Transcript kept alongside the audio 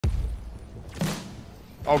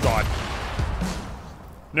Oh, God.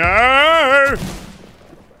 No!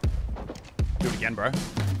 Do it again, bro.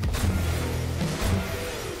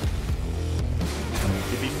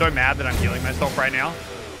 You'd be so mad that I'm healing myself right now.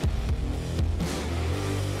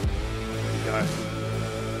 There we go.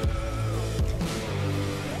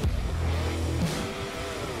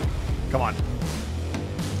 Come on.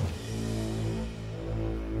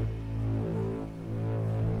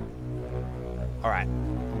 All right,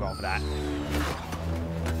 I'm going for that.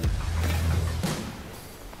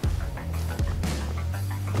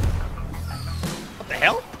 What the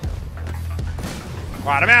hell? All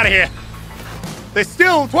right, I'm out of here. There's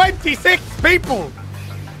still 26 people.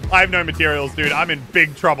 I have no materials, dude. I'm in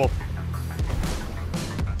big trouble.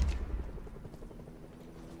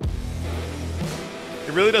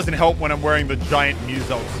 It really doesn't help when I'm wearing the giant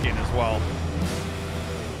Muselk skin as well.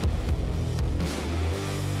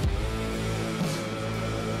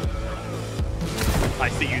 I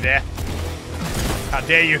see you there. How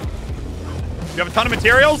dare you? Do you have a ton of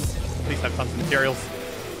materials? Please have tons of materials.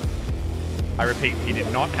 I repeat, he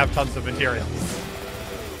did not have tons of materials.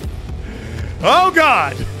 Oh,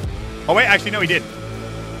 God! Oh, wait, actually, no, he did.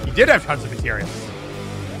 He did have tons of materials.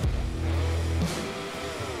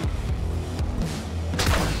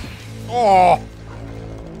 Oh!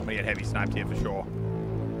 I'm gonna get heavy sniped here for sure.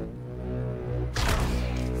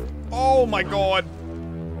 Oh, my God.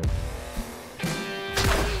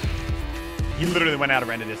 He literally went out of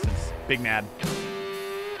render distance. Big mad.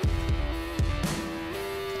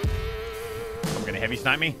 I'm gonna heavy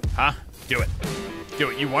snipe me? Huh? Do it. Do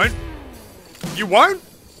it. You won't? You won't?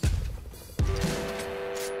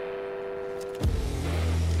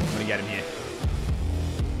 I'm gonna get him here.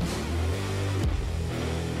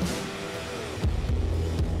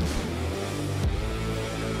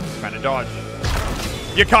 Trying to dodge.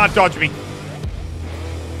 You can't dodge me.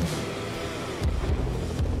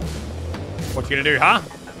 What you gonna do, huh?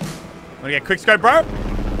 Wanna get quick scope, bro?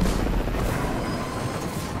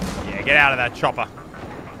 Yeah, get out of that chopper.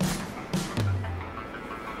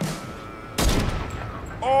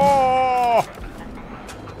 Oh!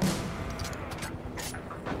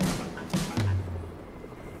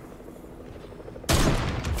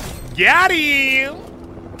 Got him!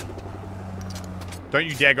 Don't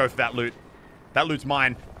you dare go for that loot. That loot's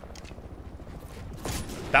mine.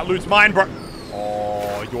 That loot's mine, bro.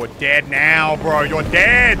 Oh, you're dead now, bro. You're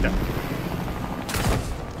dead.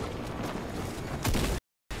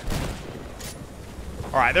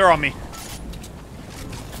 All right, they're on me.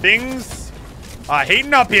 Things are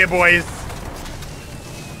heating up here, boys.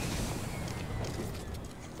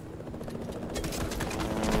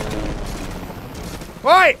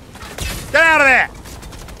 Wait! Get out of there!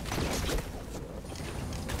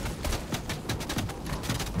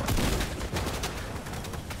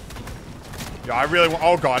 Yeah, I really want...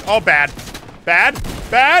 Oh, God. Oh, bad. Bad.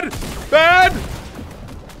 Bad. Bad.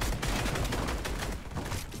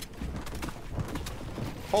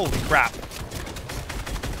 Holy crap.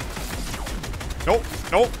 Nope.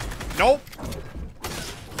 Nope. Nope.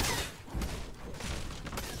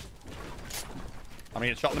 I'm gonna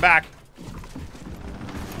get shot in the back.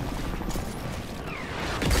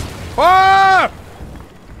 Oh!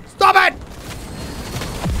 Stop it!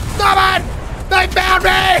 Stop it! They found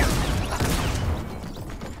me!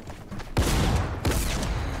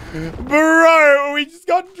 Bro, we just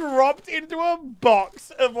got dropped into a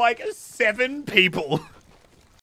box of like 7 people.